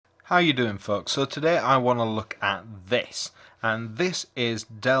How you doing, folks? So today I want to look at this, and this is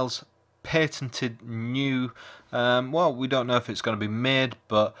Dell's patented new, well, we don't know if it's going to be made,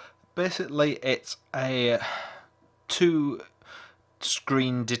 but basically it's a two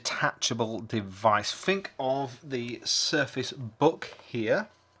screen detachable device. Think of the Surface Book here,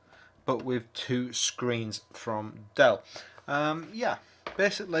 but with two screens from Dell. Yeah,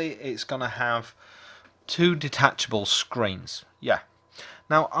 basically it's going to have two detachable screens. Yeah.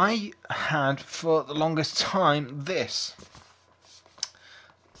 Now I had for the longest time this.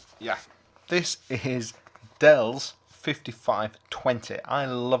 Yeah, this is Dell's 5520. I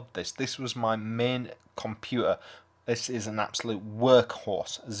love this. This was my main computer. This is an absolute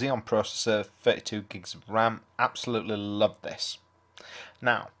workhorse. Xeon processor, 32 gigs of RAM. Absolutely love this.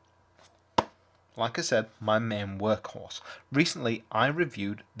 Now, like I said, my main workhorse. Recently, I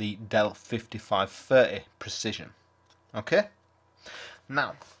reviewed the Dell 5530 Precision. Okay?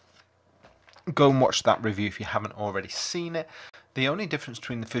 Now, go and watch that review if you haven't already seen it. The only difference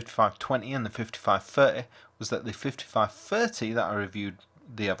between the 5520 and the 5530 was that the 5530 that I reviewed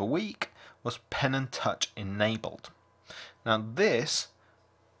the other week was pen and touch enabled. Now this,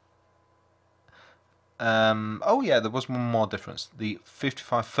 oh yeah, there was one more difference. The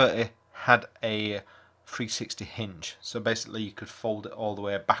 5530 had a 360 hinge, so basically you could fold it all the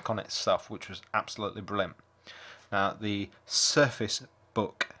way back on itself, which was absolutely brilliant. Now the Surface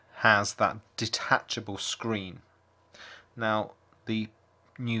Book has that detachable screen. Now the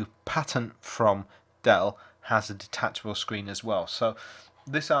new patent from Dell has a detachable screen as well. So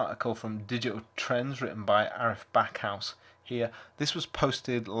this article from Digital Trends, written by Arif Backhouse here, this was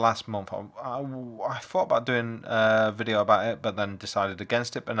posted last month. I thought about doing a video about it, but then decided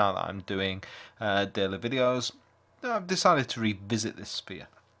against it. But now that I'm doing daily videos, I've decided to revisit this sphere.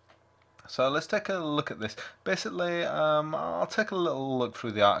 So let's take a look at this. Basically, I'll take a little look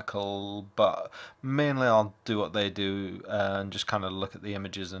through the article, but mainly I'll do what they do and just kind of look at the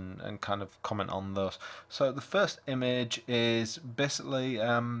images and kind of comment on those. So the first image is basically,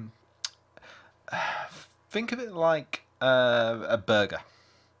 think of it like a burger.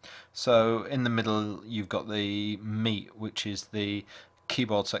 So in the middle you've got the meat, which is the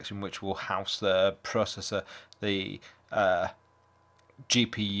keyboard section, which will house the processor, the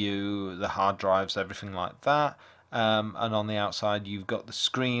GPU, the hard drives, everything like that, and on the outside you've got the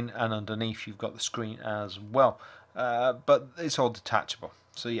screen, and underneath you've got the screen as well, but it's all detachable.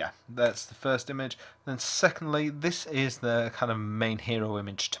 So yeah, that's the first image. Then secondly, this is the kind of main hero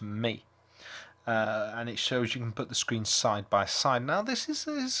image to me, and it shows you can put the screens side by side. Now this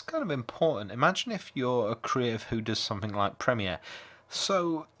is kind of important. Imagine if you're a creative who does something like Premiere.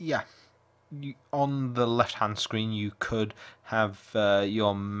 So yeah, on the left hand screen you could have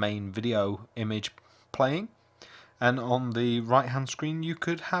your main video image playing, and on the right hand screen you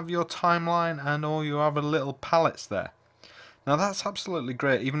could have your timeline and all your other little palettes there. Now that's absolutely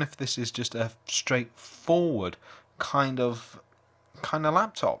great, even if this is just a straightforward kind of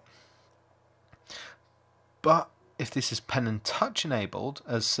laptop. But if this is pen and touch enabled,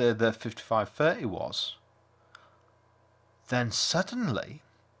 as say the 5530 was, then suddenly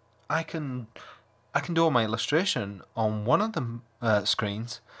I can do all my illustration on one of the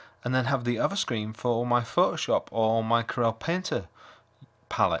screens, and then have the other screen for my Photoshop or my Corel Painter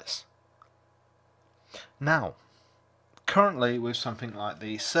palettes. Now, currently with something like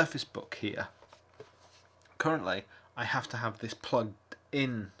the Surface Book here, currently I have to have this plugged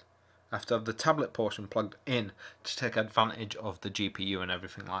in. I have to have the tablet portion plugged in to take advantage of the GPU and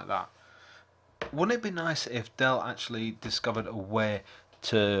everything like that. Wouldn't it be nice if Dell actually discovered a way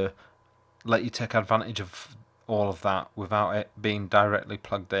to let you take advantage of all of that without it being directly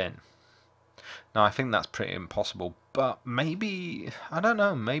plugged in? Now I think that's pretty impossible, but maybe, I don't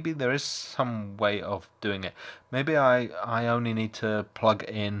know, maybe there is some way of doing it. Maybe I only need to plug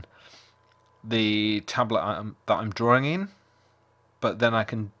in the tablet that I'm drawing in, but then I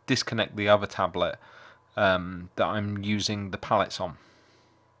can disconnect the other tablet that I'm using the palettes on.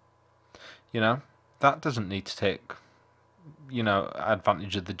 You know, that doesn't need to take, you know,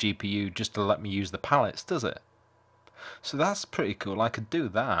 advantage of the GPU just to let me use the palettes, does it? So that's pretty cool. I could do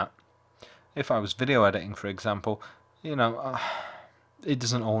that if I was video editing, for example. You know, it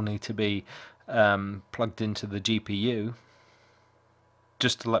doesn't all need to be plugged into the GPU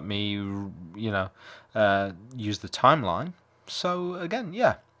just to let me, you know, use the timeline. So again,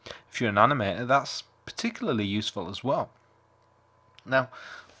 yeah, if you're an animator, that's particularly useful as well. Now,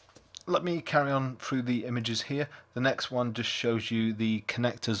 let me carry on through the images here. The next one just shows you the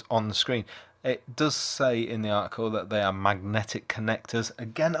connectors on the screen. It does say in the article that they are magnetic connectors,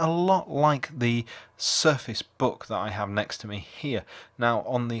 again a lot like the Surface Book that I have next to me here. Now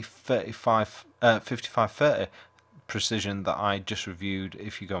on the 5530 precision that I just reviewed,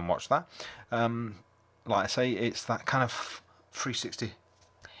 if you go and watch that, like I say, it's that kind of 360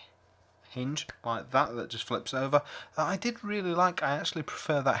 hinge like that just flips over. I did really like. I actually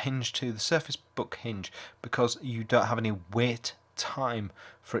prefer that hinge to the Surface Book hinge because you don't have any wait time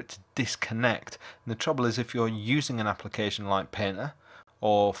for it to disconnect. And the trouble is, if you're using an application like Painter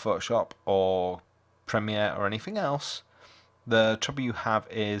or Photoshop or Premiere or anything else, the trouble you have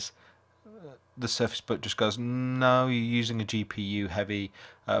is the Surface Book just goes, no, you're using a GPU heavy,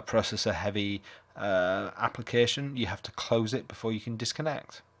 processor heavy application, you have to close it before you can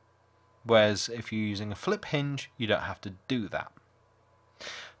disconnect. Whereas if you're using a flip hinge, you don't have to do that.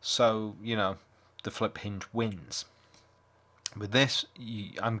 So, you know, the flip hinge wins. With this,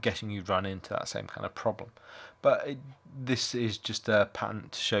 I'm guessing you'd run into that same kind of problem. But this is just a pattern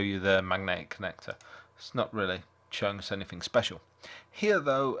to show you the magnetic connector. It's not really showing us anything special. Here,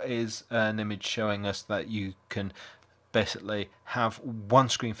 though, is an image showing us that you can basically have one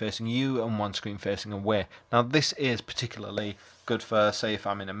screen facing you and one screen facing away. Now this is particularly good for, say, if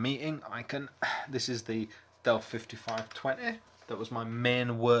I'm in a meeting, I can, this is the Dell 5520 that was my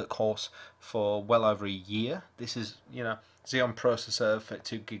main workhorse for well over a year. This is, you know, Xeon processor,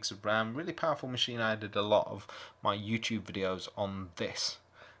 32 gigs of RAM, really powerful machine. I did a lot of my YouTube videos on this.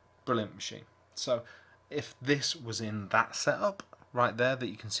 Brilliant machine. So if this was in that setup right there that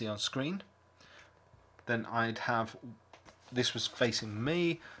you can see on screen, then I'd have, this was facing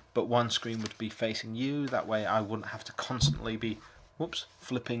me, but one screen would be facing you. That way I wouldn't have to constantly be, whoops,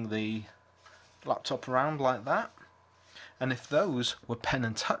 flipping the laptop around like that. And if those were pen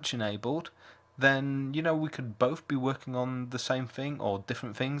and touch enabled, then, you know, we could both be working on the same thing or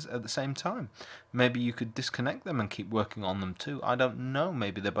different things at the same time. Maybe you could disconnect them and keep working on them too. I don't know.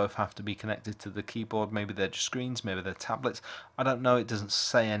 Maybe they both have to be connected to the keyboard. Maybe they're just screens. Maybe they're tablets. I don't know. It doesn't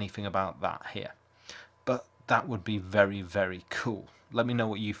say anything about that here. But that would be very, very cool. Let me know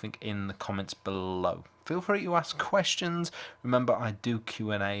what you think in the comments below. Feel free to ask questions. Remember, I do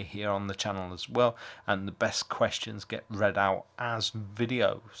Q&A here on the channel as well, and the best questions get read out as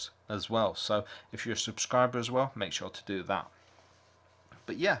videos as well. So if you're a subscriber as well, make sure to do that.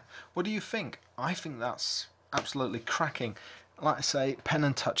 But yeah, what do you think? I think that's absolutely cracking. Like I say, pen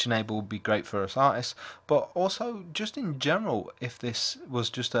and touch enable would be great for us artists, but also just in general, if this was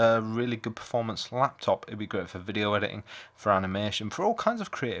just a really good performance laptop, it'd be great for video editing, for animation, for all kinds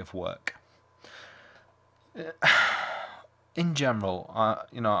of creative work. In general,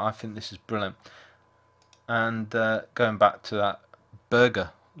 you know, I think this is brilliant. And going back to that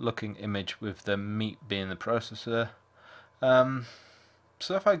burger-looking image with the meat being the processor.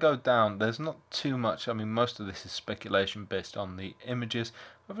 So if I go down, there's not too much. I mean, most of this is speculation based on the images.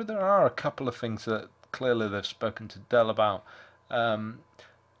 However, there are a couple of things that clearly they've spoken to Dell about. A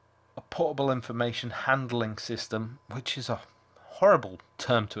portable information handling system, which is a horrible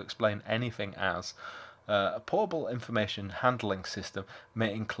term to explain anything as. A portable information handling system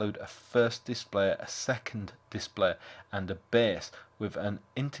may include a first display, a second display, and a base with an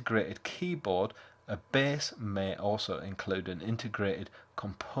integrated keyboard. A base may also include an integrated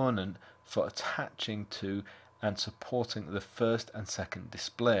component for attaching to and supporting the first and second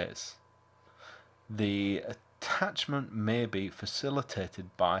displays. The attachment may be facilitated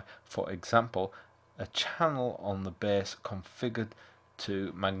by, for example, a channel on the base configured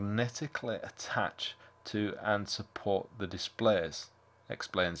to magnetically attach to and support the displays,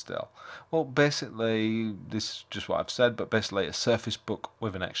 explains Dell. Well, basically, this is just what I've said, but basically a Surface Book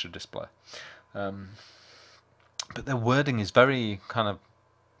with an extra display. But their wording is very kind of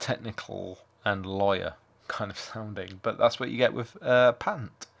technical and lawyer kind of sounding, but that's what you get with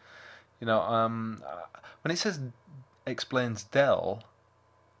patent. You know, when it says explains Dell,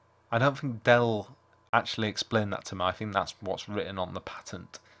 I don't think Dell actually explained that to me. I think that's what's written on the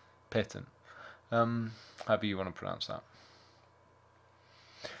patent. However you want to pronounce that.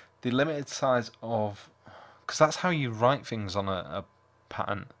 The limited size of, because that's how you write things on a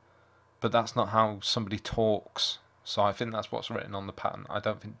patent, but that's not how somebody talks. So I think that's what's written on the patent. I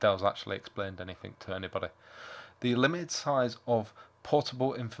don't think Dell's actually explained anything to anybody. The limited size of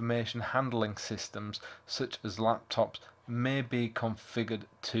portable information handling systems, such as laptops, may be configured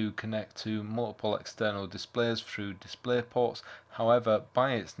to connect to multiple external displays through display ports. However,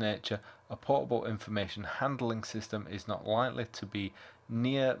 by its nature, a portable information handling system is not likely to be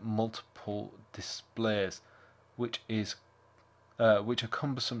near multiple displays, which are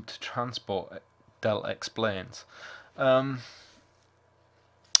cumbersome to transport, Dell explains.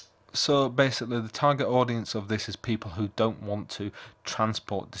 So basically the target audience of this is people who don't want to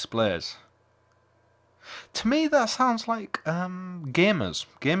transport displays. To me that sounds like gamers.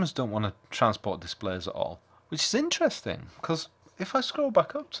 Gamers don't want to transport displays at all, which is interesting because if I scroll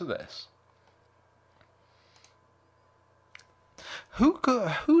back up to this,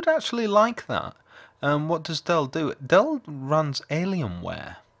 who'd actually like that? What does Dell do? Dell runs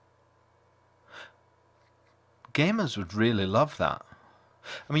AlienWare. Gamers would really love that.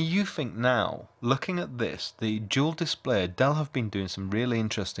 I mean, you think now, looking at this, the dual display, Dell have been doing some really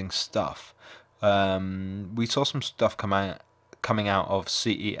interesting stuff. We saw some stuff coming out of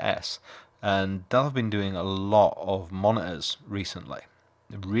CES, and Dell have been doing a lot of monitors recently.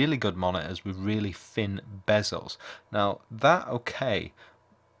 Really good monitors with really thin bezels. Now, that okay.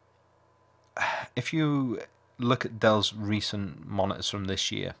 If you look at Dell's recent monitors from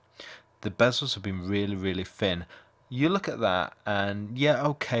this year, the bezels have been really, really thin. You look at that and yeah,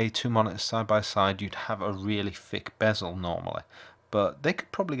 okay, two monitors side by side, you'd have a really thick bezel normally, but they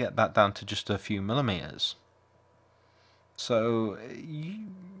could probably get that down to just a few millimeters. So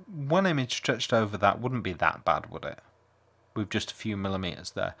one image stretched over that wouldn't be that bad, would it? With just a few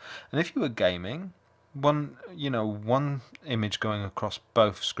millimeters there. And if you were gaming, one image going across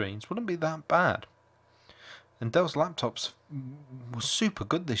both screens wouldn't be that bad. And Dell's laptops were super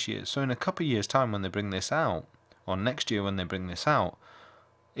good this year, so in a couple of years' time when they bring this out, or next year when they bring this out,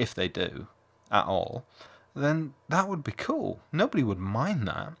 if they do at all, then that would be cool. Nobody would mind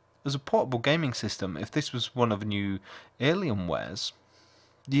that. As a portable gaming system, if this was one of the new AlienWares,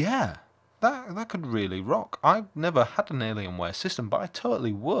 yeah, that could really rock. I've never had an AlienWare system, but I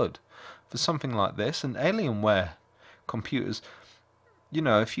totally would for something like this. And AlienWare computers, you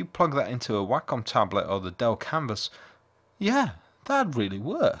know, if you plug that into a Wacom tablet or the Dell Canvas, yeah, that'd really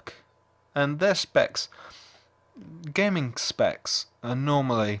work. And their specs, gaming specs, are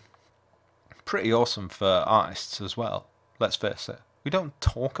normally pretty awesome for artists as well, let's face it. We don't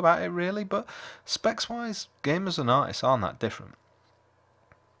talk about it really, but specs wise, gamers and artists aren't that different.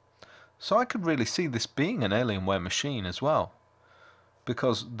 So I could really see this being an Alienware machine as well,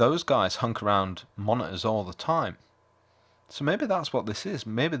 because those guys hunk around monitors all the time. So maybe that's what this is.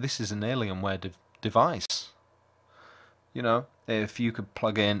 Maybe this is an Alienware device. You know, if you could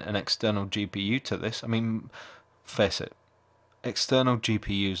plug in an external GPU to this, I mean, face it, external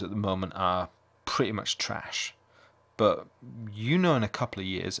GPUs at the moment are pretty much trash. But you know, in a couple of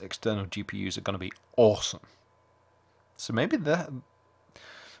years, external GPUs are going to be awesome. So maybe this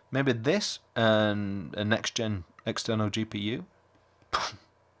and a next-gen external GPU,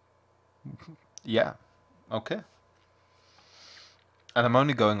 yeah, okay. And I'm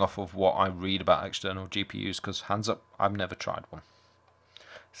only going off of what I read about external GPUs because, hands up, I've never tried one.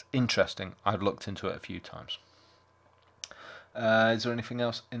 It's interesting. I've looked into it a few times. Is there anything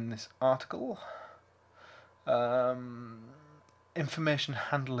else in this article? Information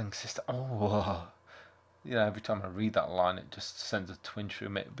handling system. Oh, yeah. Every time I read that line, it just sends a twinge through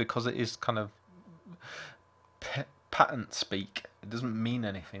me because it is kind of patent speak. It doesn't mean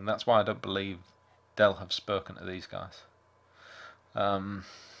anything. That's why I don't believe Dell have spoken to these guys. I'm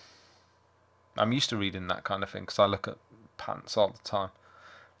used to reading that kind of thing because I look at patents all the time.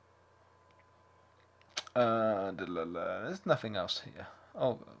 There's nothing else here.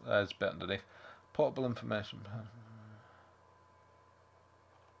 Oh, there's a bit underneath. Portable information.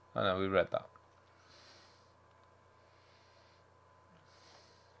 I know, we read that.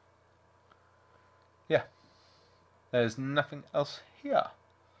 Yeah. There's nothing else here.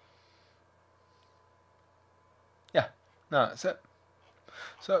 Yeah. No, that's it.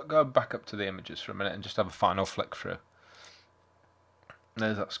 So go back up to the images for a minute and just have a final flick through.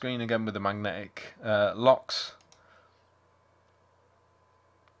 There's that screen again with the magnetic locks.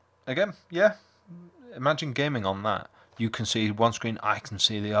 Again, yeah. Imagine gaming on that. You can see one screen, I can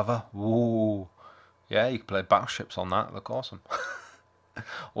see the other. Ooh. Yeah, you can play battleships on that. Look awesome.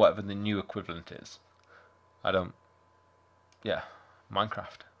 Whatever the new equivalent is. Yeah,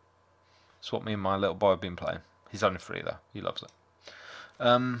 Minecraft. It's what me and my little boy have been playing. He's only 3 though. He loves it.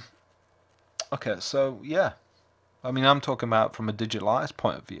 Okay, so yeah. I mean, I'm talking about from a digital artist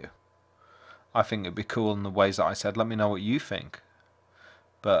point of view. I think it'd be cool in the ways that I said. Let me know what you think.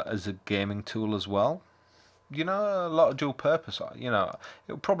 But as a gaming tool as well, you know, a lot of dual purpose. You know,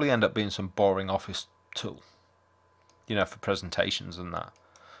 it'll probably end up being some boring office tool, you know, for presentations and that.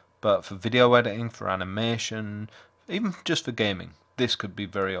 But for video editing, for animation, even just for gaming, this could be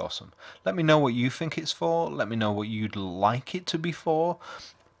very awesome. Let me know what you think it's for. Let me know what you'd like it to be for.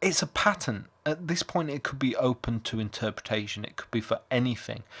 It's a patent. At this point, it could be open to interpretation. It could be for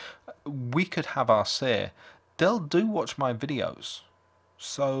anything. We could have our say. Dell do watch my videos.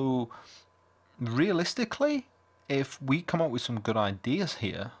 So realistically, if we come up with some good ideas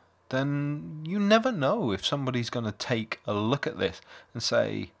here, then you never know if somebody's going to take a look at this and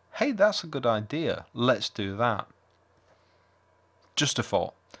say, hey, that's a good idea, let's do that. Just a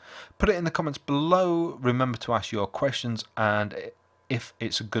thought. Put it in the comments below. Remember to ask your questions, and if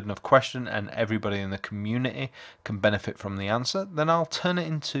it's a good enough question and everybody in the community can benefit from the answer, then I'll turn it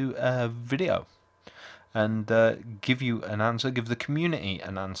into a video and give you an answer, give the community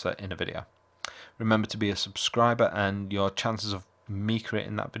an answer in a video. Remember to be a subscriber and your chances of me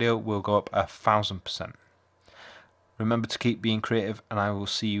creating that video will go up 1000%. Remember to keep being creative, and I will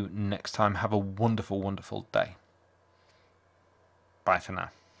see you next time. Have a wonderful, wonderful day. Bye for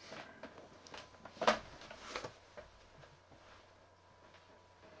now.